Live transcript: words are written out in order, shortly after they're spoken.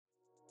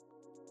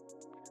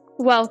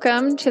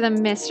Welcome to the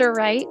Mr.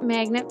 Right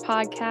Magnet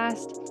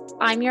Podcast.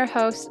 I'm your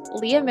host,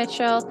 Leah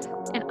Mitchell,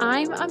 and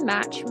I'm a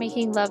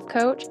matchmaking love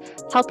coach,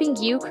 helping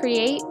you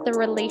create the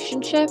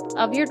relationship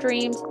of your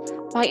dreams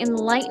by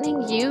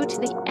enlightening you to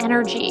the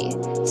energy,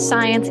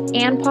 science,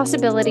 and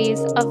possibilities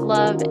of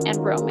love and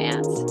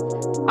romance.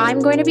 I'm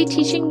going to be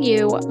teaching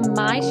you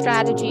my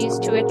strategies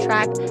to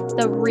attract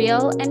the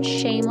real and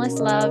shameless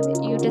love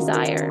you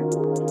desire.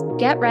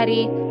 Get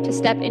ready to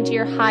step into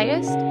your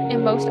highest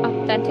and most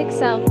authentic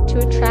self to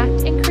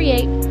attract and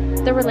create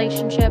the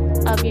relationship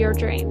of your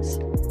dreams.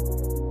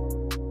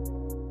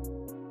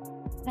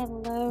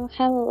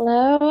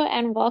 Hello,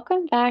 and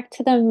welcome back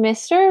to the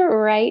Mr.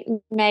 Right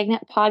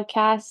Magnet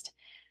Podcast.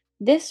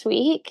 This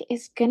week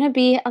is going to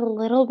be a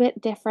little bit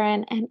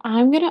different, and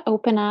I'm going to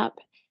open up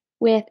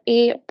with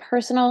a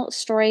personal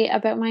story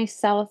about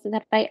myself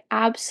that I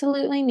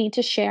absolutely need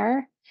to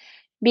share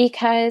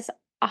because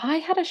I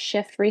had a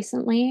shift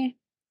recently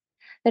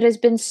that has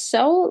been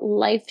so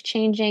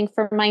life-changing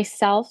for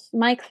myself,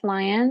 my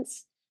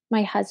clients,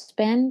 my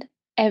husband,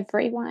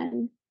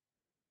 everyone.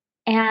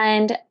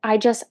 And I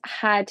just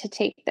had to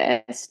take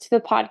this to the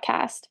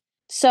podcast.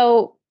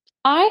 So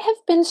I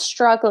have been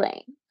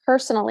struggling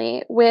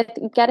personally with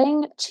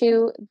getting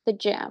to the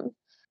gym.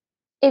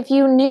 If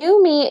you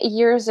knew me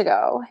years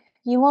ago,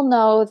 you will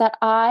know that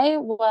I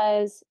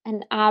was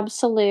an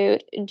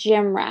absolute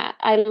gym rat.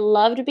 I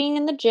loved being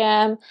in the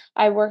gym.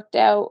 I worked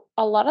out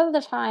a lot of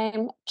the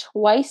time,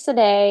 twice a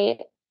day,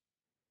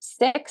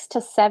 6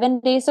 to 7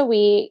 days a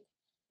week.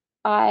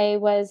 I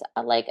was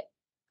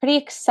pretty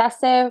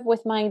excessive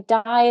with my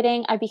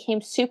dieting. I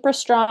became super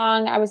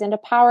strong. I was into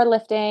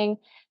powerlifting.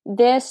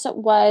 This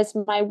was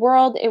my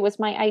world, it was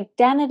my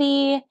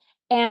identity.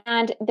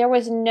 And there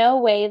was no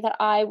way that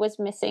I was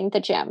missing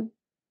the gym.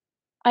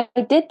 I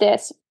did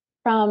this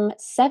from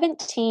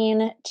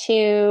 17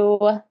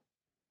 to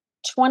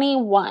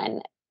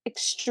 21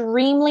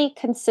 extremely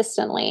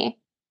consistently.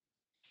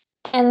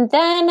 And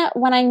then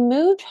when I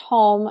moved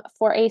home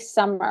for a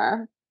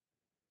summer,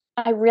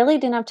 I really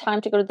didn't have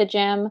time to go to the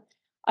gym.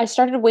 I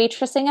started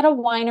waitressing at a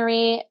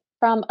winery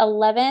from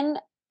 11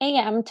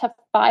 a.m. to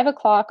 5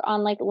 o'clock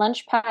on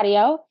lunch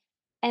patio.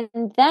 And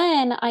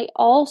then I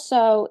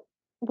also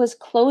was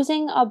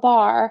closing a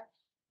bar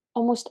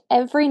almost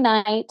every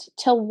night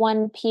till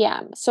 1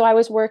 p.m. So I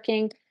was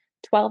working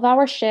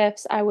 12-hour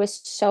shifts. I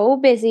was so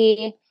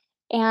busy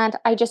and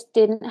I just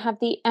didn't have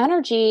the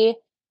energy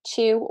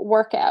to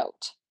work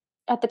out.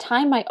 At the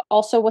time, I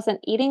also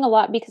wasn't eating a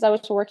lot because I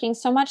was working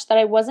so much that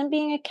I wasn't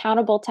being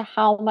accountable to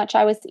how much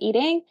I was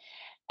eating.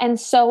 And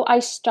so I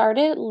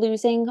started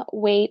losing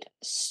weight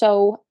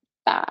so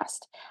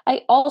fast.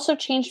 I also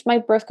changed my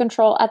birth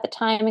control at the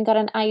time and got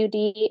an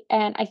IUD.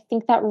 And I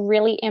think that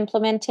really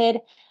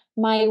implemented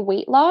my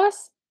weight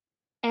loss.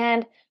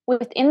 And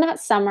within that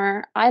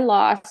summer, I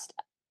lost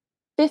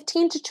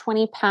 15 to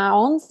 20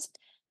 pounds.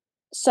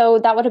 So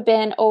that would have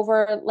been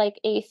over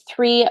a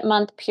 3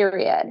 month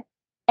period.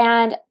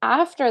 And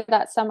after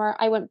that summer,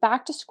 I went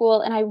back to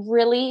school and I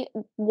really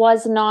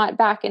was not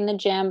back in the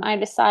gym. I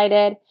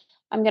decided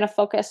I'm going to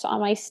focus on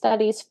my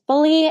studies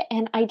fully.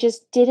 And I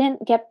just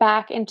didn't get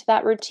back into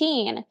that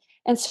routine.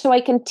 And so I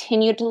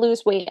continued to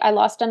lose weight. I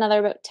lost another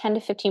about 10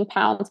 to 15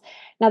 pounds.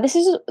 Now this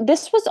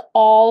was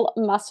all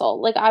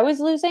muscle. Like I was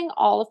losing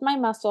all of my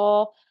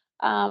muscle.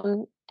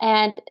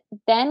 And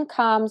then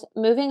comes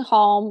moving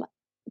home,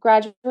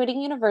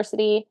 graduating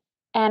university,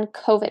 and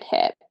COVID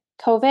hit.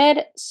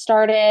 COVID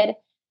started,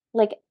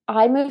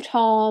 I moved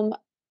home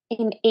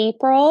in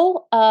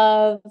April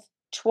of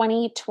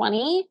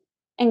 2020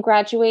 and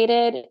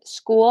graduated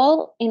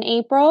school in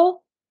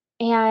April.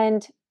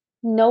 And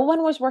no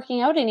one was working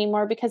out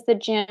anymore because the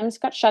gyms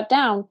got shut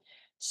down.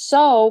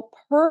 So,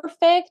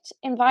 perfect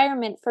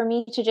environment for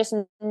me to just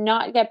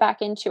not get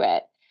back into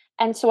it.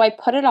 And so I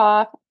put it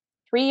off.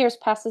 3 years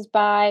passes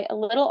by, a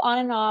little on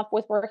and off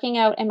with working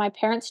out in my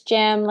parents'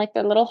 gym, like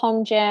their little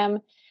home gym.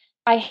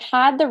 I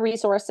had the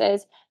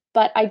resources,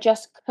 but I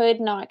just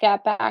could not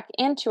get back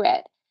into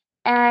it.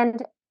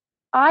 And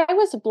I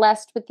was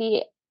blessed with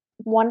the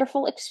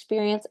wonderful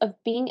experience of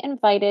being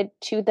invited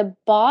to the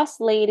Boss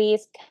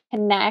Ladies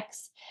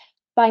Connects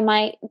by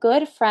my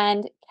good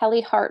friend,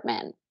 Kelly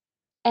Hartman.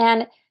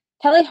 And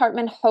Kelly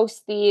Hartman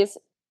hosts these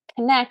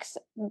connects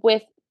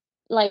with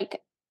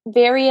like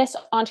various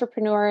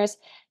entrepreneurs.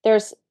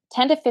 There's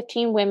 10 to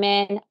 15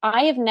 women.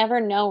 I have never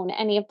known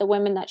any of the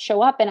women that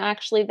show up. And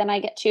actually, then I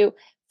get to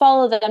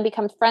follow them,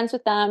 become friends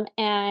with them,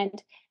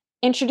 and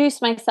introduce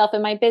myself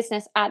and my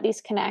business at these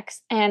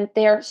connects. And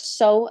they're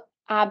so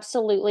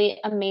absolutely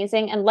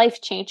amazing and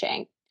life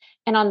changing.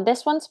 And on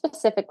this one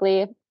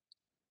specifically,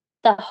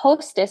 the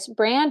hostess,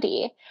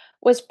 Brandy,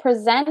 was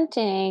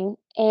presenting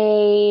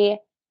a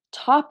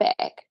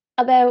topic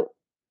about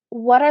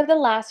what are the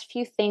last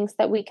few things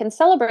that we can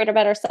celebrate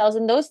about ourselves.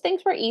 And those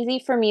things were easy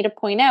for me to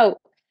point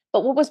out.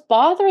 But what was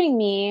bothering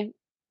me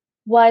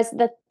was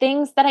the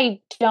things that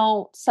I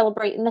don't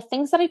celebrate and the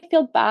things that I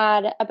feel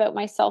bad about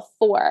myself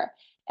for.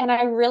 And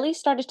I really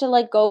started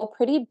to go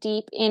pretty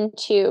deep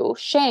into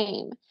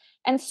shame.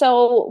 And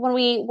so when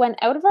we went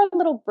out of our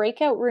little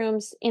breakout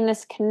rooms in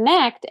this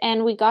Connect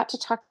and we got to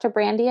talk to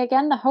Brandy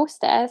again, the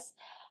hostess,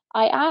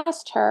 I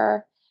asked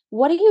her,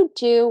 what do you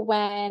do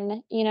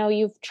when,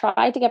 you've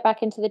tried to get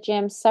back into the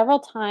gym several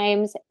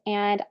times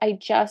and I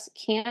just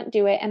can't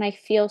do it and I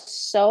feel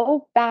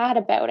so bad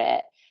about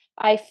it.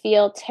 I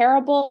feel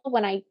terrible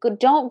when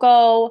don't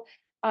go.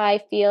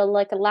 I feel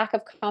like a lack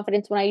of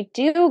confidence when I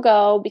do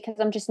go because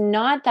I'm just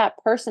not that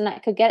person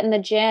that could get in the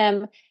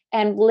gym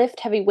and lift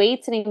heavy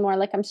weights anymore.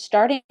 Like I'm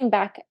starting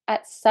back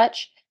at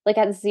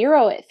at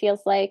zero, it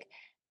feels like.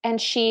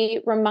 And she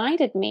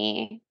reminded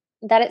me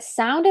that it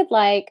sounded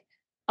like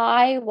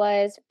I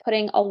was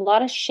putting a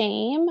lot of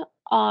shame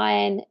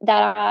on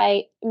that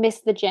I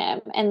missed the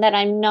gym and that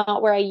I'm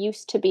not where I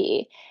used to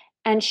be.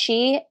 And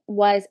she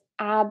was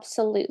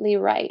absolutely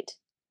right.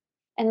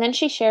 And then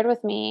she shared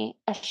with me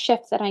a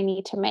shift that I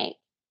need to make.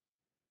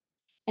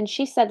 And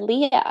she said,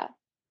 Leah,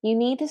 you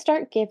need to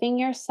start giving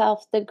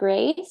yourself the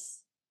grace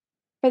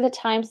for the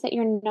times that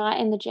you're not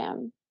in the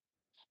gym,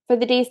 for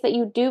the days that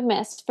you do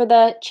miss, for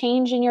the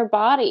change in your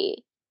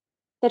body,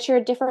 that you're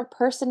a different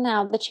person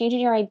now, the change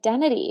in your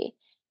identity.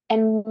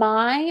 And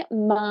my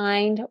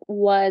mind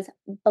was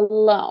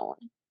blown.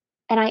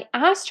 And I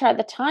asked her at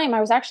the time,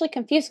 I was actually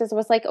confused because I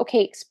was like,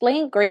 okay,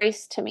 explain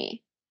grace to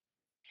me.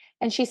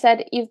 And she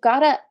said, you've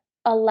got to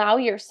allow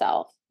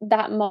yourself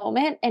that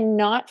moment and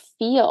not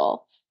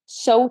feel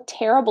so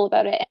terrible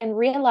about it and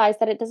realize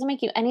that it doesn't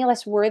make you any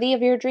less worthy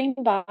of your dream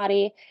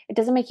body. It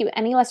doesn't make you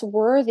any less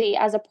worthy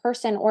as a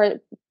person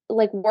or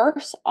like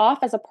worse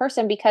off as a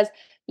person because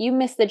you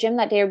missed the gym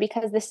that day or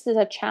because this is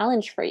a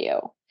challenge for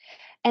you.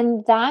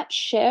 And that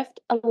shift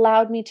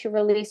allowed me to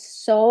release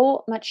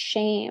so much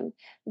shame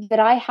that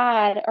I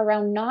had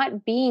around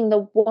not being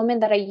the woman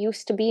that I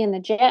used to be in the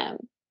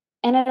gym.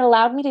 And it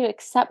allowed me to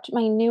accept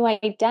my new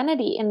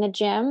identity in the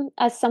gym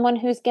as someone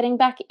who's getting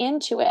back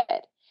into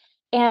it.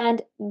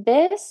 And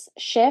this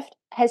shift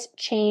has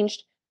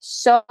changed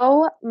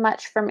so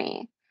much for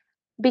me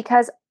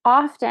because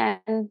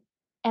often,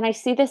 and I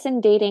see this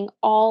in dating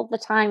all the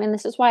time, and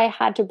this is why I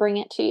had to bring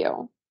it to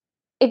you.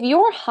 If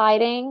you're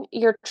hiding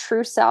your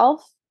true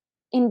self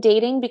in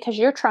dating because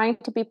you're trying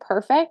to be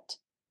perfect,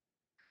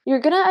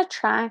 you're going to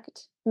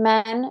attract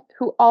men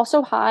who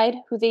also hide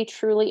who they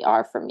truly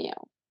are from you.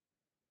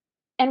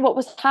 And what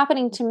was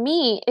happening to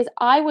me is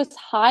I was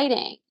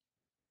hiding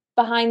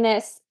behind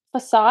this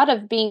facade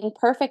of being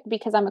perfect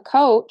because I'm a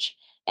coach.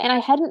 And I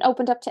hadn't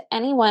opened up to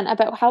anyone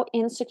about how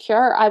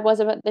insecure I was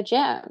about the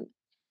gym.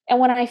 And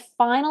when I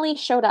finally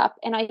showed up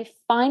and I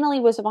finally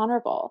was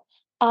vulnerable,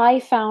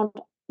 I found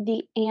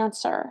the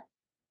answer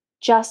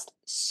just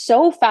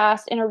so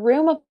fast in a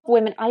room of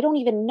women I don't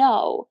even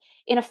know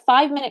in a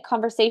 5-minute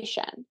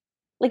conversation.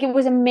 Like it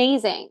was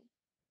amazing.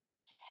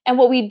 And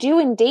what we do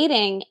in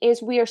dating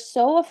is we are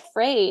so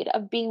afraid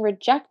of being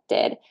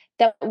rejected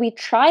that we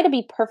try to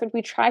be perfect.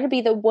 We try to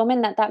be the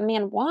woman that that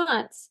man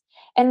wants.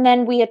 And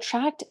then we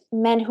attract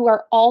men who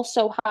are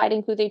also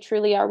hiding who they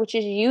truly are, which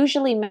is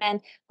usually men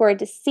who are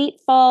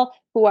deceitful,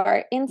 who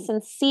are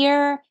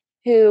insincere,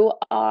 who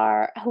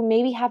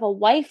maybe have a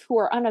wife, who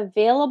are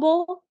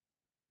unavailable.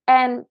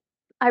 And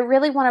I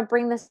really want to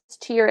bring this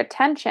to your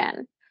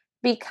attention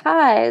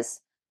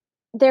because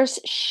there's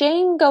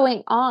shame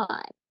going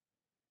on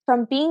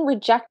from being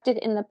rejected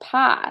in the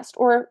past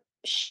or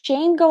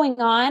shame going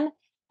on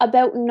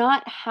about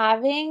not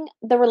having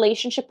the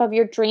relationship of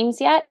your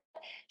dreams yet,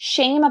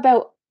 shame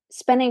about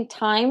spending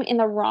time in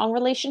the wrong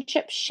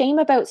relationship, shame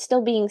about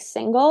still being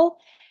single.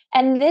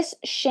 And this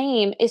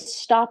shame is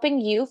stopping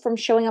you from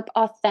showing up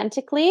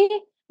authentically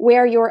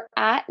where you're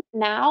at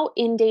now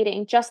in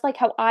dating, just like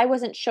how I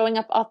wasn't showing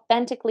up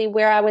authentically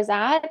where I was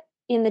at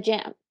in the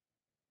gym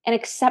and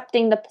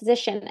accepting the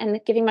position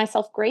and giving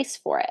myself grace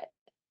for it.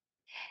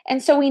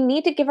 And so we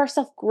need to give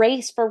ourselves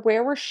grace for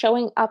where we're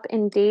showing up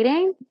in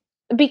dating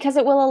because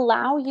it will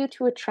allow you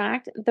to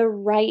attract the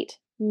right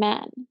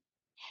men.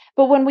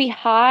 But when we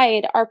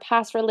hide our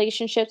past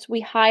relationships,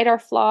 we hide our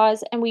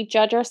flaws, and we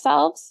judge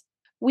ourselves,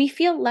 we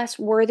feel less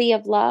worthy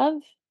of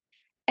love.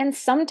 And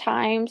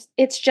sometimes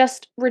it's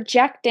just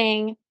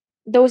rejecting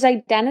those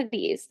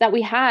identities that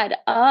we had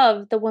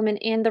of the woman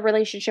in the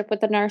relationship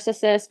with the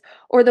narcissist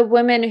or the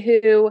woman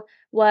who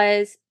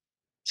was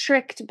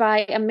tricked by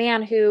a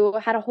man who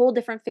had a whole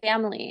different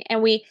family,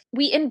 and we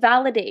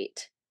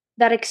invalidate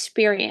that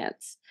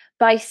experience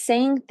by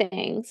saying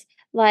things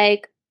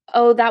like,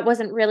 oh, that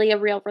wasn't really a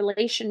real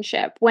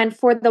relationship, when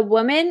for the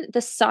woman,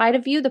 the side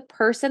of you, the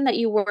person that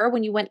you were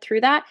when you went through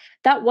that,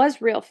 that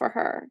was real for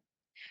her.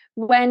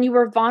 When you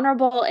were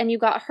vulnerable and you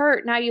got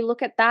hurt, now you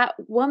look at that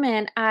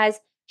woman as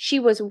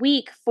she was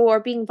weak for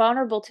being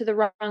vulnerable to the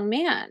wrong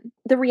man.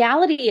 The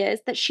reality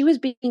is that she was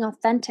being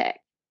authentic.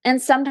 And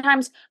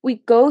sometimes we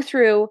go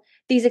through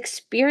these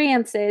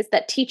experiences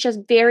that teach us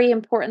very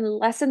important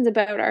lessons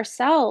about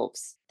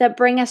ourselves that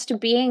bring us to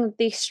being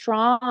the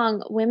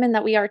strong women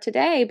that we are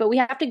today. But we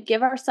have to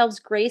give ourselves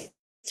grace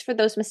for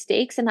those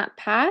mistakes in that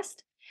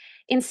past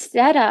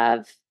instead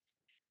of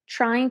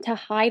trying to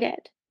hide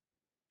it.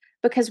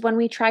 because when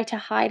we try to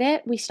hide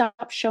it, we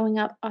stop showing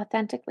up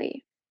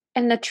authentically.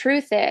 And the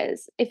truth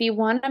is, if you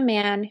want a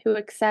man who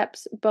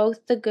accepts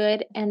both the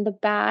good and the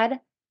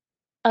bad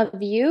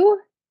of you,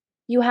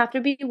 you have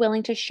to be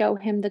willing to show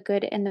him the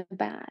good and the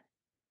bad.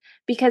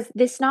 Because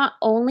this not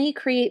only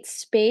creates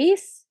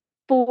space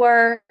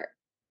for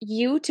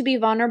you to be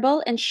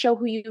vulnerable and show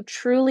who you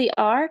truly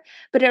are,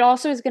 but it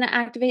also is going to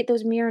activate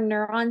those mirror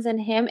neurons in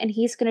him, and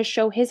he's going to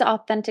show his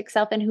authentic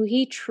self and who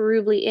he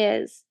truly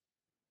is.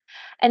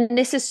 And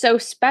this is so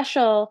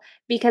special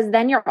because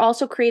then you're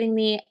also creating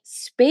the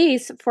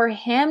space for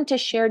him to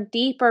share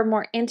deeper,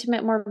 more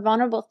intimate, more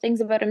vulnerable things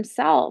about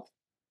himself.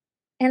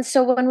 And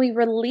so when we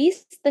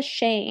release the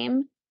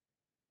shame,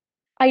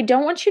 I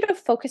don't want you to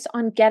focus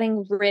on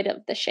getting rid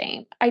of the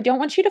shame. I don't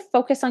want you to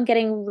focus on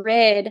getting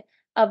rid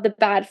of the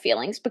bad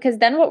feelings, because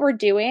then what we're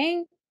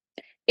doing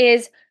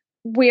is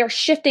we're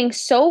shifting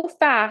so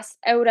fast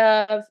out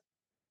of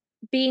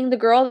being the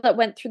girl that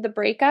went through the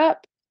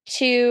breakup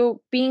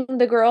to being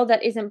the girl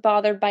that isn't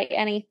bothered by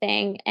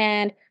anything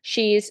and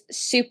she's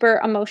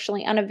super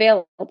emotionally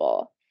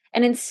unavailable.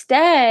 And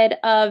instead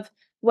of,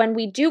 when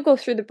we do go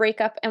through the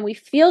breakup and we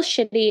feel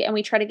shitty and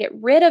we try to get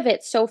rid of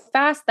it so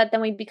fast that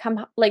then we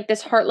become like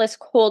this heartless,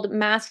 cold,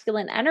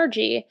 masculine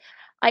energy,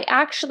 I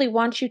actually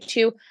want you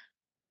to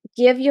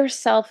give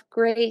yourself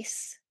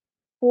grace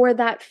for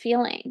that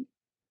feeling.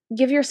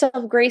 Give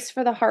yourself grace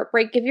for the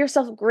heartbreak. Give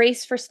yourself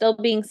grace for still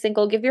being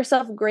single. Give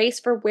yourself grace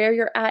for where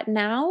you're at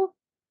now,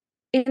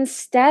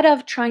 instead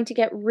of trying to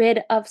get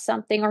rid of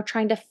something or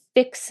trying to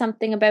fix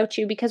something about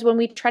you. Because when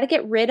we try to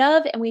get rid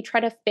of and we try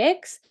to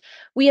fix,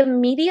 we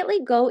immediately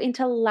go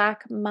into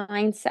lack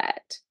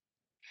mindset.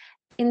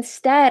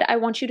 Instead, I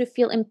want you to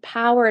feel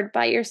empowered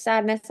by your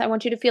sadness. I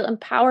want you to feel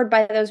empowered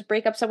by those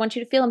breakups. I want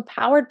you to feel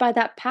empowered by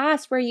that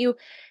past where you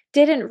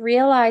didn't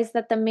realize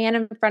that the man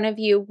in front of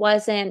you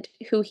wasn't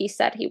who he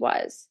said he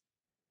was.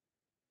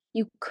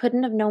 You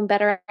couldn't have known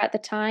better at the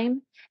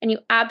time, and you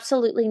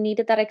absolutely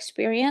needed that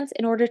experience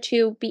in order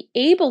to be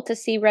able to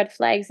see red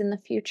flags in the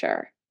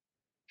future.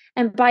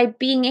 And by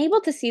being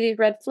able to see these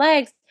red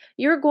flags,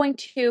 you're going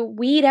to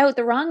weed out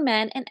the wrong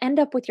men and end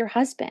up with your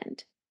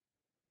husband.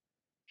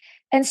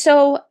 And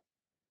so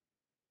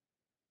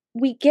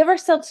we give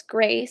ourselves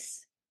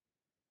grace.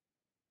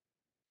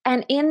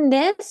 And in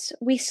this,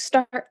 we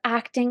start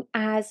acting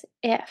as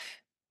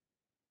if.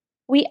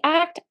 We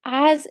act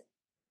as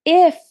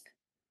if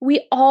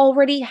we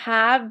already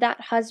have that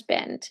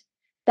husband,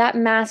 that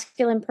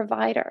masculine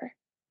provider.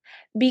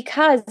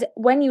 Because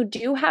when you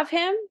do have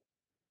him,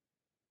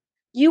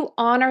 you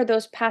honor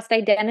those past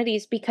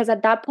identities, because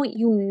at that point,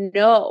 you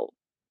know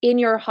in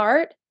your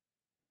heart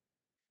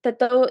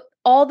that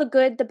all the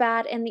good, the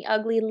bad, and the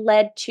ugly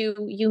led to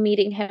you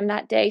meeting him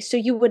that day. So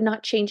you would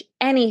not change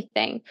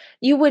anything.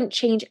 You wouldn't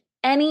change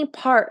any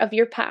part of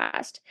your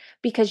past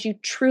because you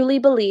truly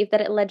believe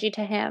that it led you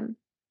to him.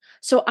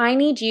 So I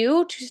need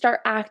you to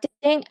start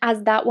acting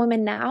as that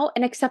woman now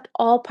and accept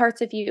all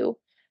parts of you,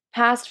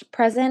 past,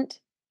 present,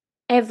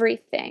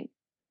 everything.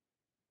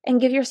 And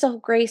give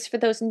yourself grace for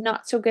those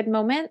not so good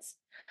moments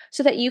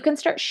so that you can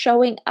start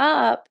showing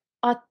up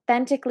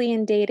authentically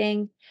in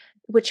dating,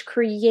 which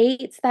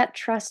creates that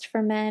trust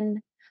for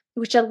men,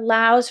 which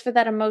allows for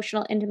that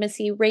emotional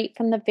intimacy right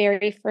from the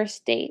very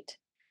first date.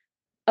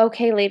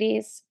 Okay,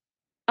 ladies,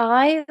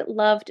 I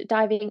loved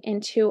diving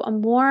into a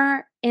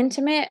more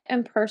intimate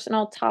and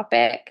personal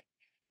topic.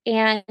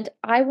 And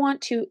I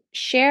want to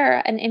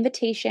share an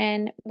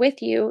invitation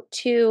with you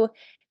to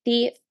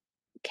the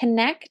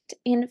Connect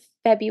in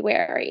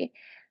February.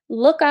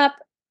 Look up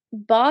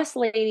Boss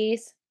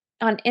Ladies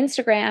on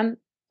Instagram,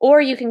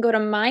 or you can go to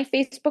my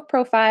Facebook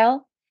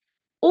profile,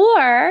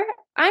 or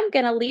I'm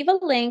going to leave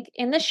a link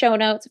in the show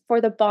notes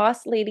for the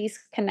Boss Ladies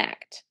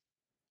Connect.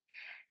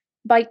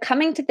 By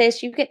coming to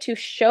this, you get to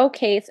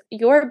showcase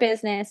your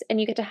business and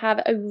you get to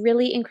have a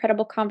really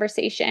incredible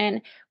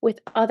conversation with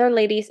other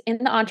ladies in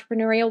the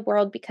entrepreneurial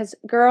world, because,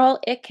 girl,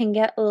 it can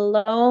get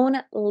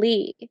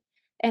lonely.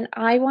 And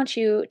I want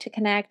you to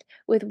connect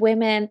with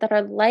women that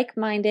are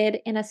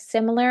like-minded in a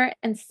similar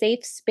and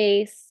safe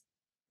space.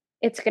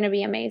 It's going to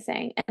be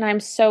amazing. And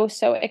I'm so,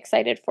 so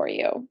excited for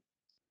you.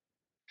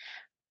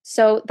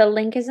 So the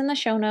link is in the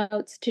show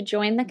notes to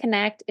join the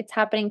Connect. It's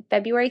happening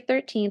February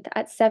 13th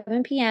at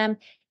 7 p.m.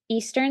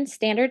 Eastern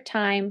Standard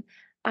Time.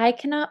 I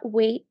cannot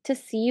wait to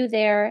see you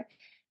there,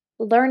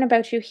 learn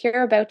about you,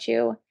 hear about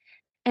you.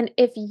 And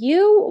if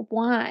you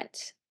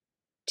want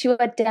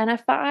to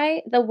identify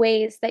the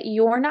ways that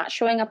you're not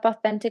showing up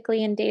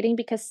authentically in dating,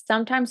 because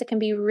sometimes it can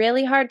be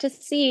really hard to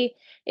see.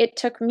 It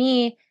took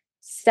me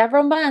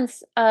several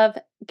months of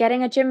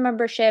getting a gym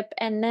membership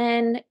and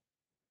then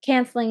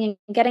canceling, and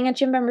getting a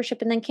gym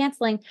membership and then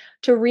canceling,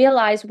 to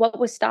realize what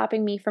was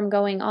stopping me from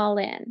going all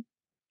in.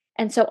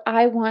 And so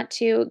I want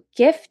to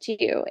gift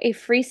you a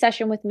free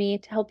session with me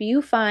to help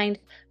you find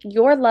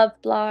your love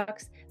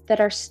blocks that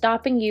are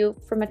stopping you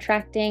from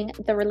attracting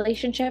the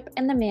relationship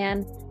and the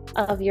man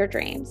of your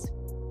dreams.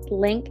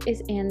 Link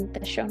is in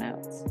the show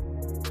notes.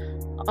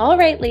 All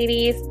right,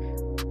 ladies,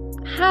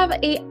 have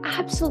a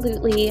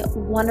absolutely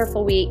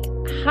wonderful week.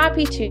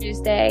 Happy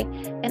Tuesday,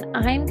 and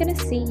I'm going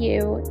to see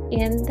you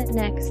in the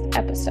next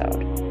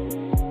episode.